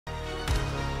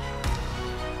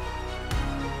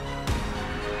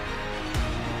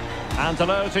And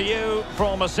hello to you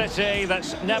from a city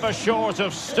that's never short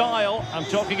of style. I'm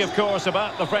talking, of course,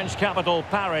 about the French capital,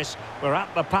 Paris. We're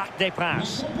at the Parc des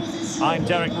Princes. I'm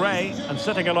Derek Ray, and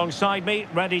sitting alongside me,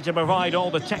 ready to provide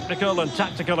all the technical and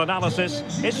tactical analysis,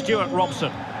 is Stuart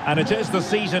Robson. And it is the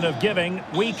season of giving.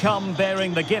 We come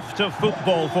bearing the gift of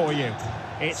football for you.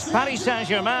 It's Paris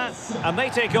Saint-Germain, and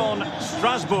they take on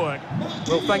Strasbourg.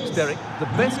 Well, thanks, Derek. The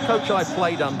best coach I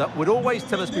played under would always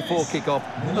tell us before kick-off,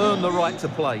 earn the right to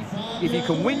play. If you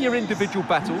can win your individual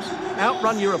battles,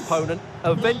 outrun your opponent,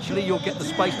 eventually you'll get the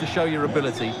space to show your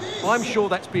ability. I'm sure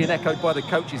that's being echoed by the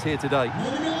coaches here today.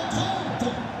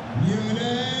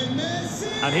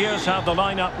 And here's how the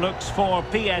lineup looks for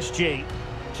PSG.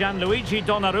 Gianluigi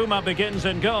Donnarumma begins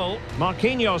in goal.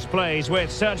 Marquinhos plays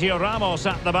with Sergio Ramos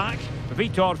at the back.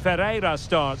 Vitor Ferreira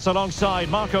starts alongside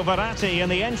Marco Verratti in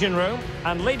the engine room.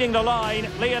 And leading the line,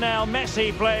 Lionel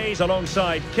Messi plays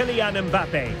alongside Kylian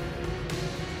Mbappe.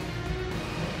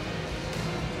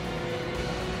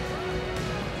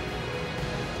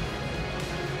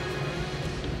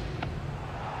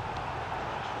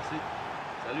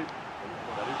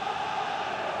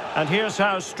 And here's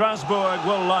how Strasbourg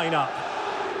will line up.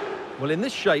 Well, in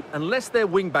this shape, unless their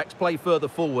wing-backs play further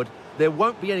forward, there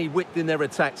won't be any width in their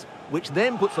attacks, which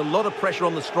then puts a lot of pressure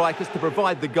on the strikers to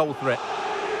provide the goal threat.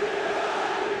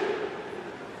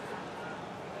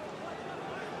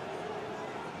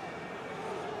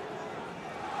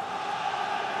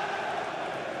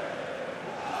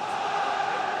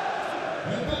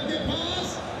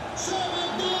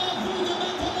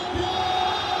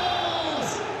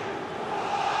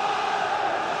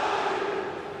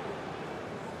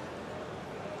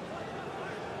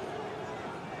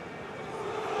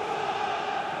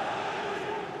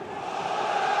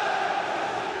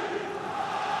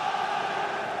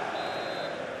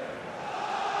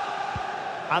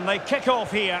 And they kick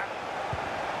off here.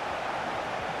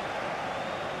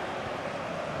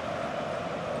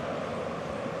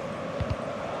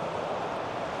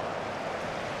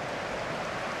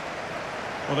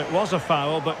 Well, it was a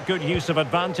foul, but good use of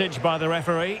advantage by the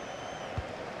referee.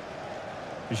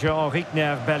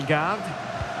 Jean-Rickner Bellegarde.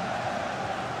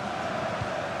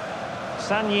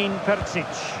 Sanyin Percic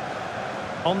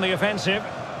on the offensive.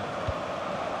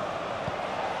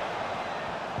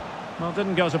 Well,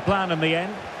 didn't go to plan in the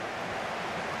end.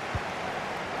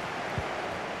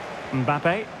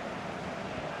 Mbappe.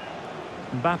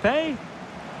 Mbappe.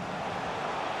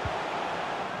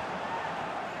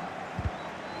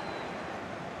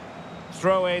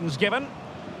 Throw-ins given.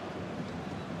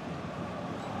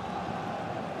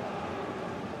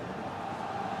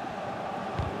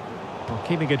 Well,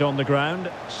 keeping it on the ground.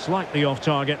 Slightly off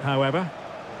target, however.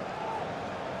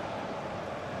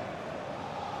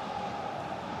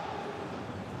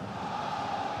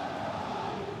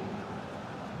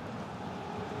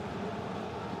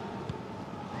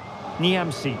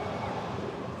 Niamsi.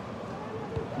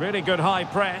 Really good high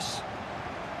press.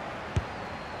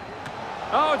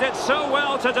 Oh, did so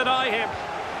well to deny him.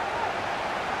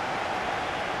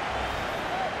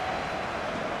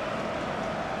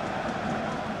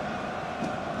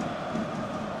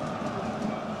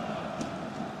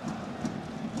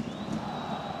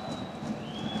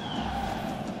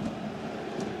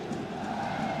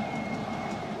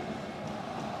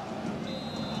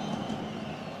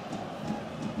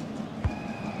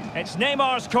 It's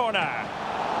Neymar's corner.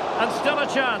 And still a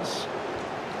chance.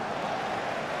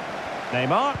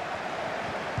 Neymar.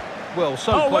 Well,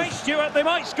 so close. close. Wait, Stuart, they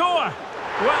might score.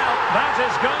 Well, that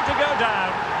is going to go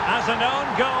down as an own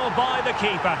goal by the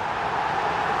keeper.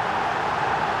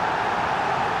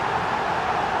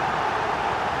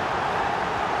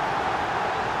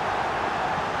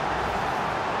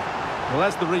 Well,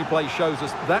 as the replay shows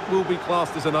us, that will be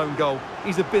classed as an own goal.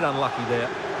 He's a bit unlucky there.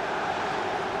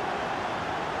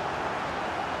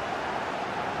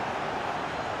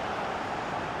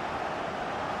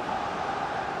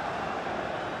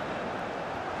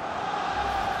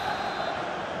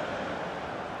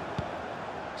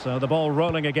 So the ball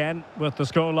rolling again with the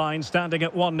scoreline standing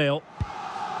at 1-0.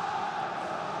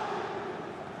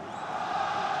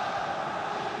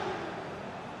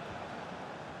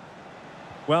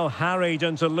 Well, harried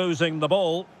into losing the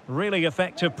ball. Really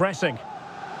effective pressing.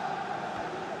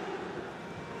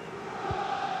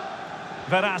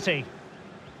 Verratti.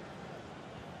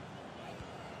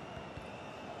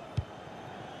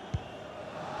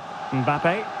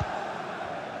 Mbappe.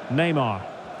 Neymar.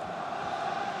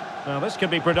 Well, this could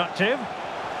be productive.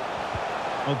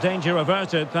 Well, danger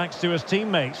averted thanks to his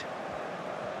teammate.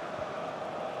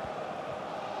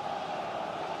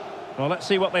 Well, let's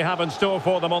see what they have in store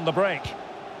for them on the break.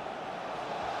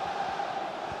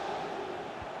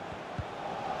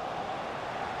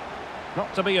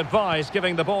 Not to be advised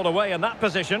giving the ball away in that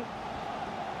position.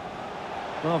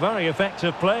 Well, very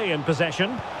effective play in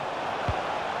possession.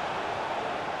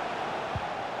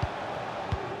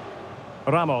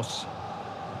 Ramos.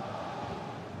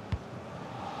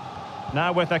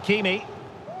 Now with Hakimi.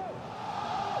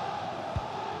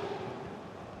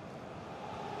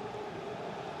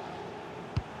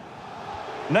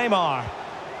 Neymar.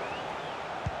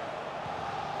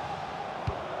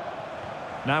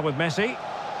 Now with Messi.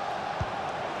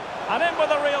 And in with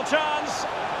a real chance.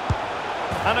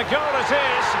 And a goal it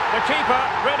is. The keeper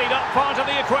really not part of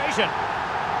the equation.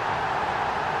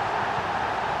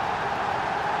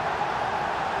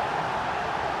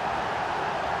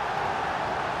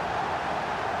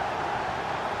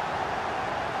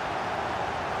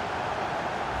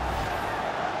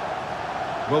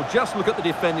 Well, just look at the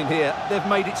defending here. They've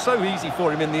made it so easy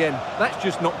for him in the end. That's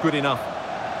just not good enough.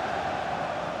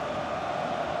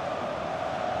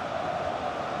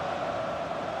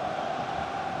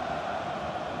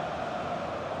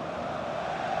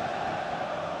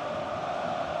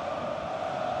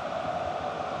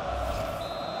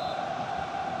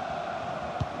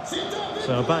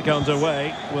 So back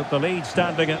underway with the lead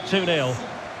standing at 2-0.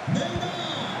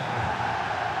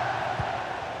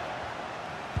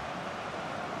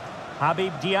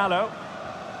 Habib Diallo.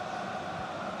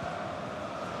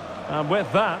 And with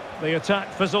that, the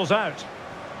attack fizzles out.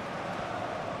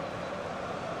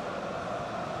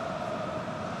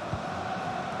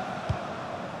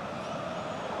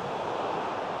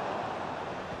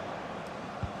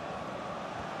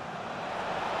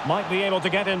 Might be able to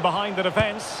get in behind the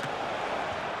defence.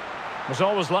 Was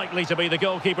always likely to be the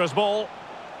goalkeeper's ball.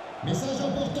 Message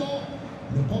important.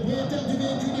 Le propriétaire du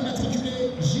véhicule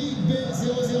immatriculé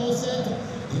JB007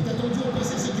 est attendu au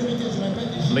PC sécurité. Je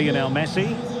répète, Lionel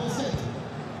Messi.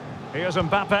 Here's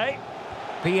Mbappe.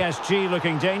 PSG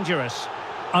looking dangerous.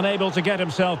 Unable to get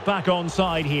himself back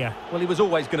onside here. Well, he was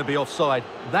always going to be offside.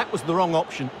 That was the wrong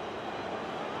option.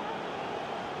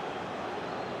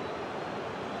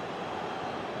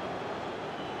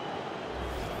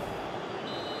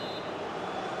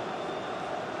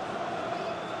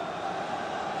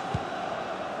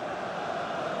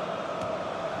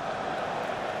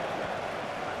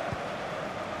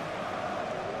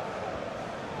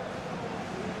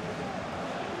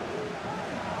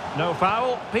 No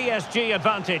foul, PSG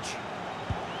advantage.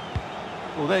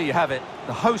 Well, there you have it.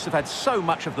 The hosts have had so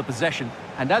much of the possession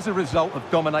and as a result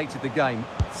have dominated the game.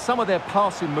 Some of their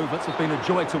passing movements have been a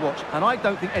joy to watch and I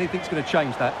don't think anything's going to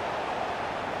change that.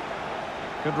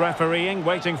 Good refereeing,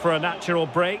 waiting for a natural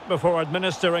break before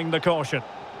administering the caution.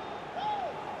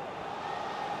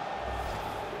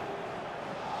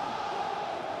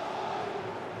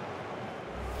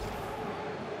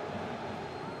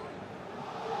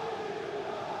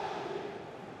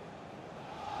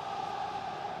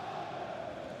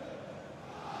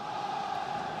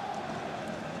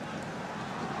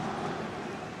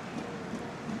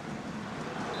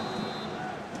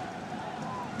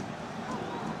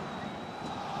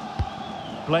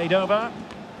 Played over.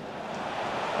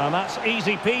 And that's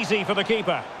easy peasy for the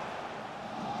keeper.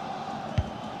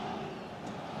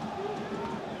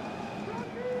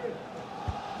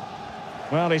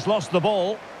 Well, he's lost the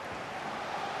ball.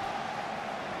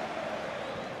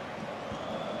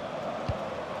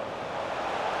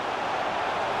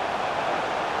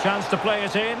 Chance to play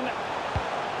it in.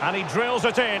 And he drills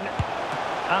it in.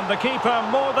 And the keeper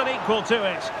more than equal to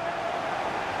it.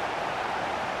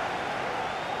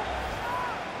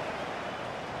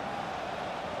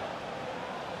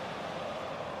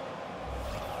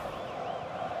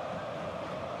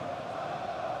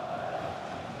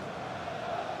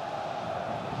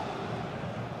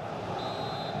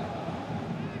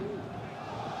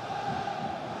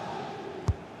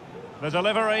 The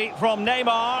delivery from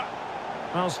Neymar.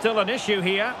 Well, still an issue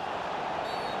here.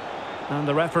 And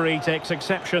the referee takes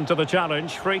exception to the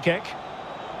challenge. Free kick.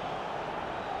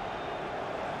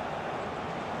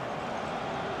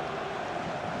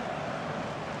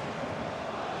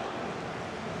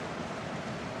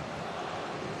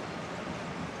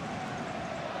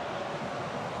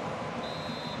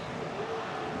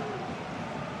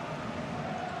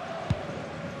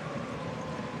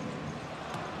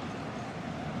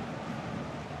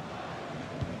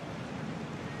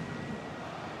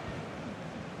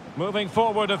 Moving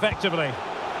forward effectively.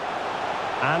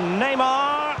 And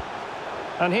Neymar.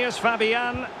 And here's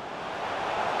Fabian.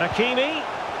 Hakimi.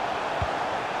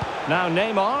 Now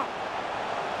Neymar.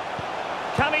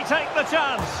 Can he take the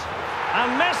chance?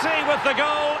 And Messi with the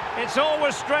goal. It's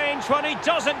always strange when he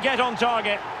doesn't get on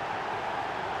target.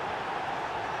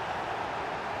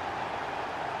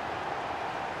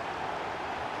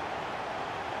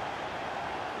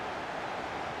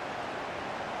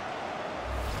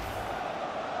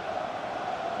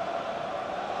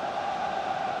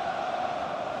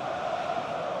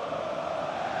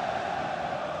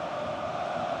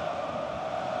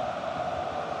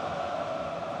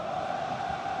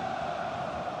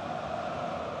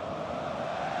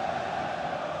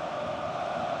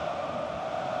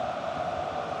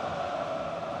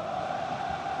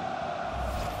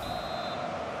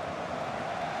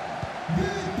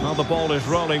 Well, the ball is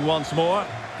rolling once more.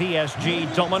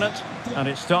 PSG dominant, and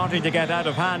it's starting to get out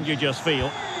of hand, you just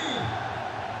feel.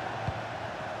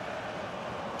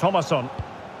 Thomasson.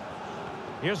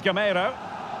 Here's Gamero.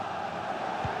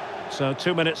 So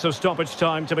 2 minutes of stoppage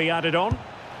time to be added on.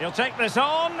 He'll take this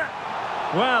on.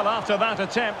 Well, after that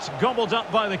attempt, gobbled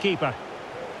up by the keeper.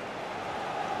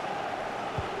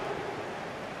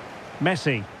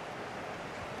 Messi.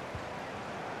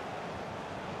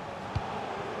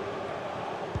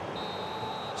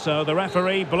 So the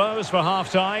referee blows for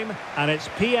half-time, and it's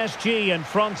PSG in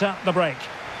front at the break.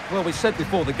 Well, we said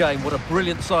before the game what a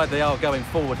brilliant side they are going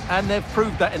forward, and they've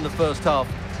proved that in the first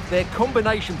half. Their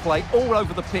combination play all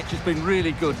over the pitch has been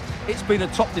really good. It's been a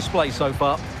top display so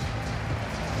far.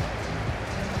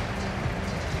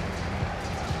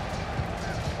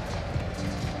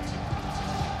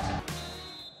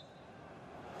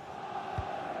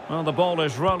 Well, the ball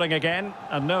is rolling again,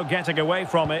 and no getting away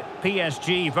from it.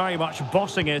 PSG very much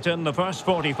bossing it in the first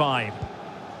 45.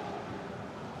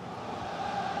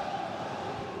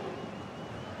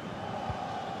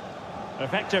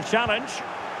 Effective challenge.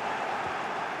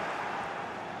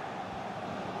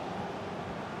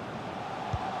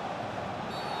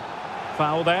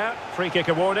 Foul there. Free kick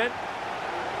awarded.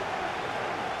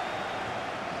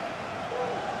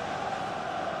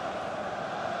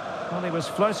 Well, he was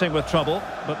flirting with trouble,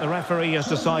 but the referee has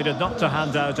decided not to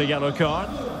hand out a yellow card.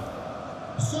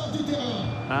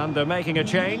 And they're making a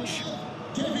change.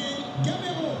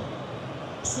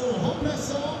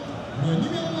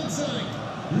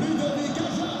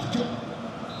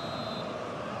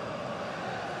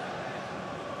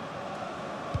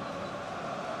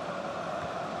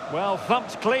 Well,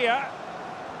 thumped clear.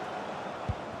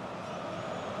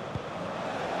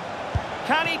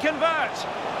 Can he convert?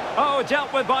 Oh,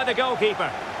 dealt with by the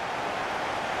goalkeeper.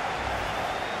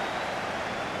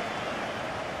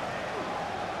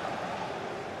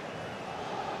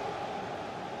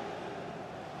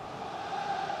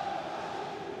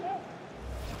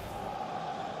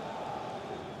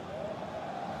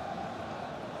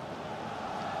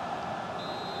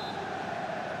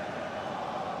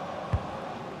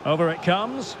 Over it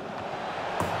comes.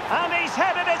 And he's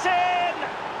headed it in!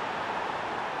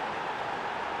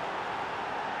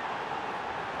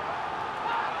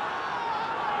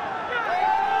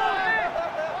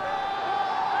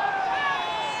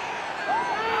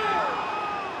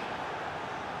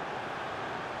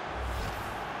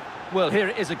 Well, here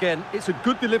it is again. It's a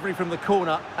good delivery from the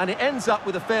corner, and it ends up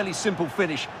with a fairly simple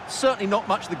finish. Certainly not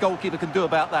much the goalkeeper can do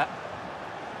about that.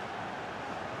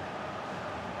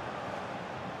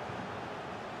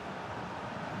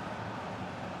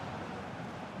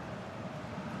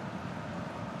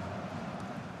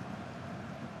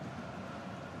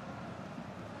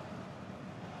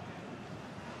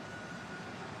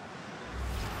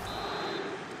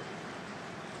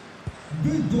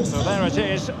 So there it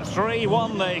is,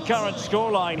 3-1 the current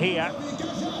scoreline here.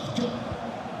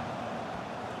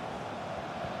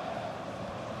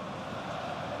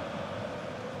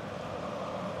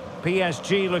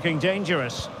 PSG looking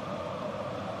dangerous.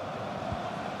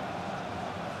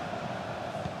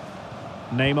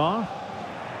 Neymar.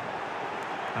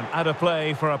 And out of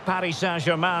play for a Paris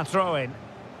Saint-Germain throw-in.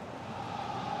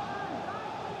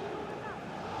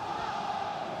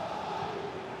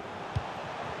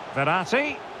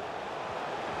 Verratti.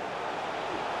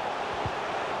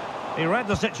 He read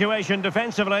the situation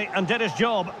defensively and did his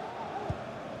job.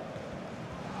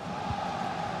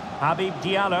 Habib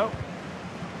Diallo.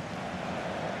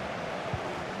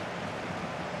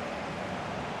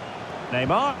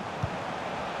 Neymar.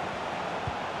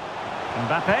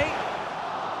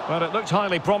 Mbappe. Well, it looked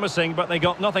highly promising, but they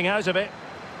got nothing out of it.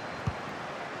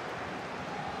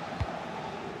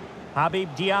 Habib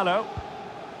Diallo.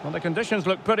 Well, the conditions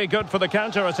look pretty good for the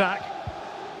counter-attack.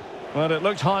 Well, it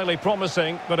looked highly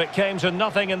promising, but it came to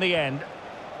nothing in the end.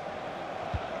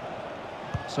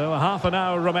 So, a half an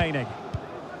hour remaining.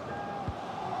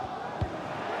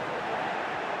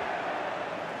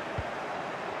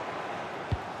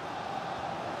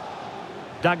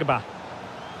 Dagba.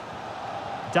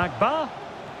 Dagba.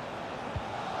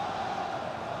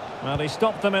 Well, he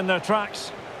stopped them in their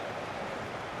tracks.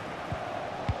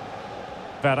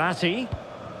 Verratti.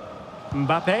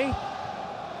 Mbappe.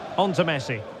 On to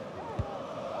Messi.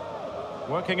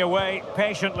 Working away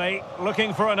patiently,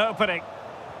 looking for an opening.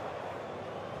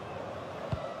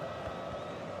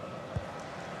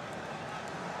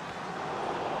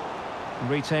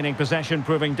 Retaining possession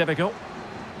proving difficult.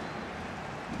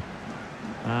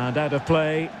 And out of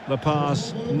play, the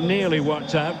pass nearly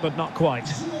worked out, but not quite.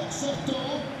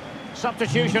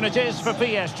 Substitution it is for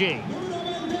PSG.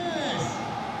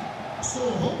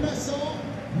 Son remplaçant,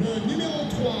 le numéro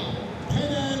 3,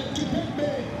 Brennan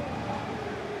Kipembe.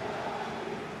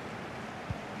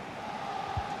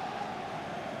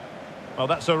 Well,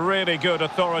 that's a really good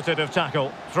authoritative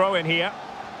tackle. Throw in here.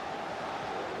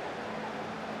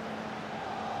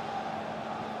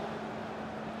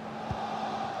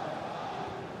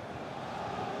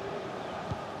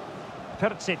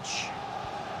 Percic.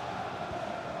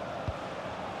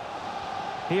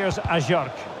 Here's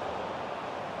Ajork.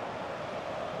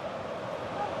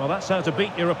 Well, that's how to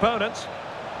beat your opponent.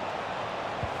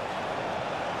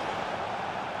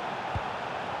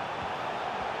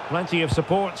 Plenty of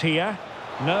support here.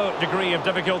 No degree of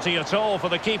difficulty at all for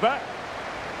the keeper.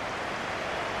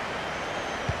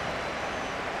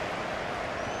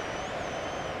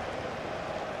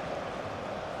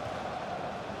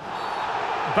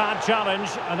 Bad challenge,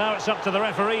 and now it's up to the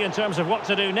referee in terms of what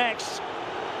to do next.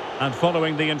 And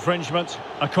following the infringement,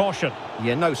 a caution.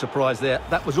 Yeah, no surprise there.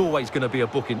 That was always going to be a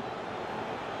booking.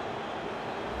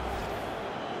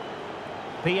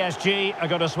 PSG are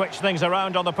going to switch things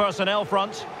around on the personnel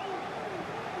front.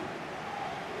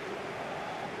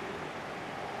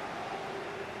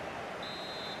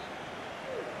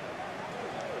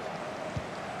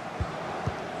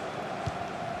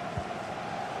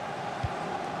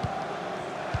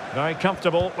 Very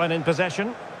comfortable when in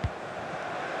possession.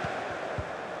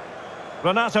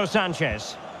 Renato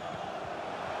Sanchez.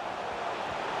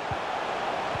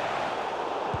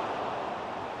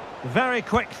 Very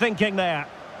quick thinking there.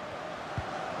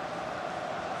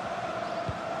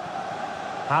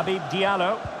 Habib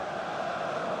Diallo.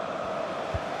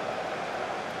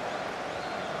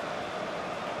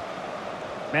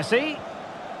 Messi.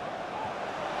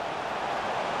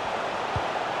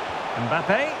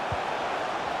 Mbappe.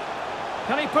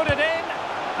 Can he put it in?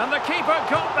 And the keeper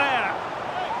got there.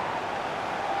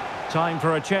 Time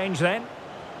for a change then.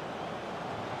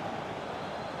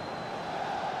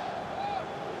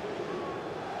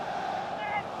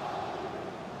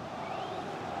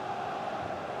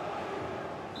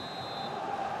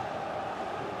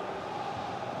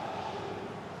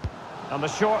 And the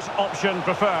short option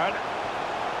preferred.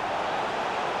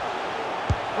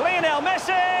 Lionel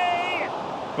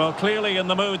Messi! Well, clearly in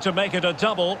the mood to make it a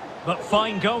double, but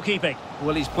fine goalkeeping.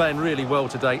 Well, he's playing really well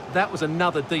today. That was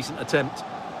another decent attempt.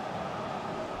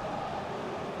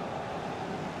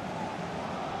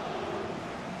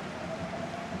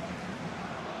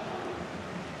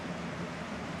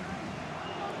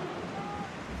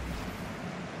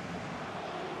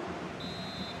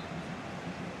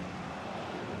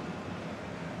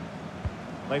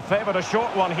 They favoured a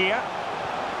short one here.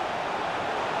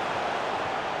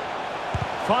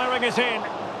 Firing it in.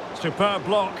 Superb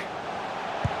block.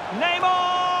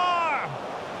 Neymar!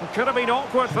 It could have been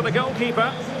awkward for the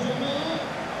goalkeeper.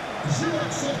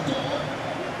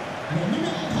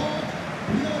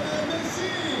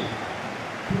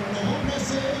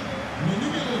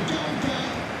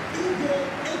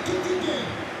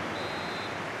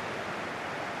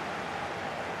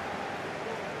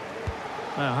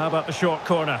 Now, how about the short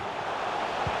corner?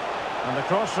 And the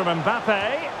cross from Mbappe.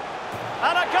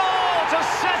 And a goal to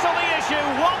settle the issue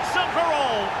once and for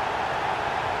all.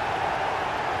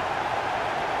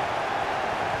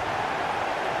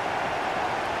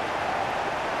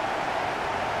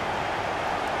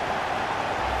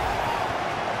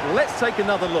 Let's take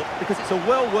another look, because it's a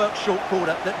well-worked short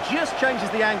corner that just changes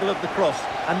the angle of the cross.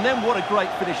 And then what a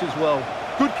great finish as well.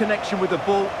 Good connection with the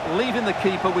ball, leaving the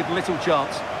keeper with little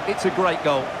chance. It's a great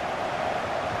goal.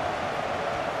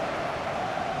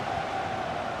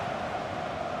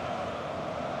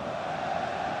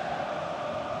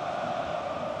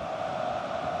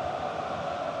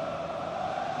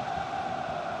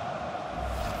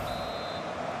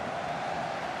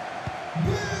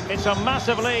 It's a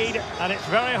massive lead, and it's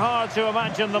very hard to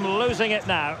imagine them losing it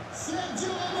now.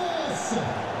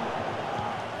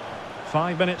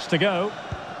 5 minutes to go.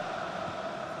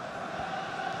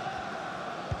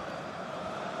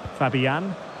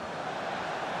 Fabian.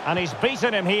 And he's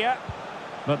beaten him here.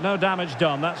 But no damage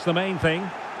done, that's the main thing.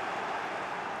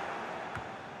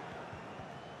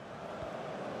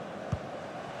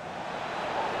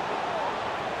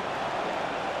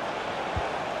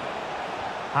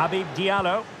 Habib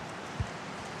Diallo.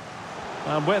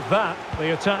 And with that,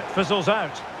 the attack fizzles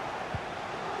out.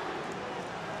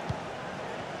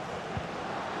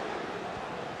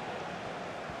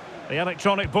 The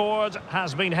electronic board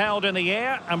has been held in the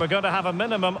air, and we're going to have a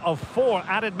minimum of 4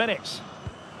 added minutes.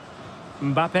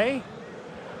 Mbappe.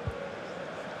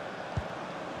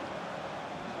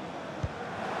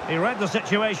 He read the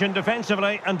situation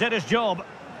defensively and did his job.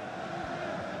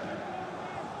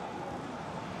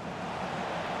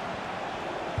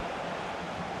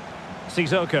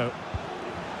 Sissoko.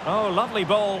 Oh, lovely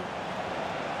ball.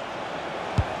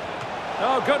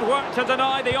 Oh, good work to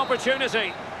deny the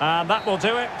opportunity. And that will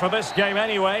do it for this game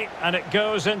anyway. And it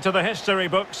goes into the history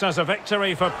books as a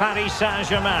victory for Paris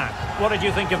Saint-Germain. What did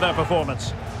you think of their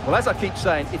performance? Well, as I keep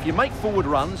saying, if you make forward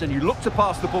runs and you look to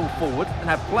pass the ball forward and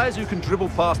have players who can dribble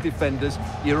past defenders,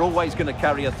 you're always going to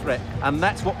carry a threat. And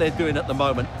that's what they're doing at the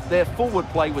moment. Their forward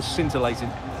play was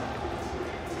scintillating.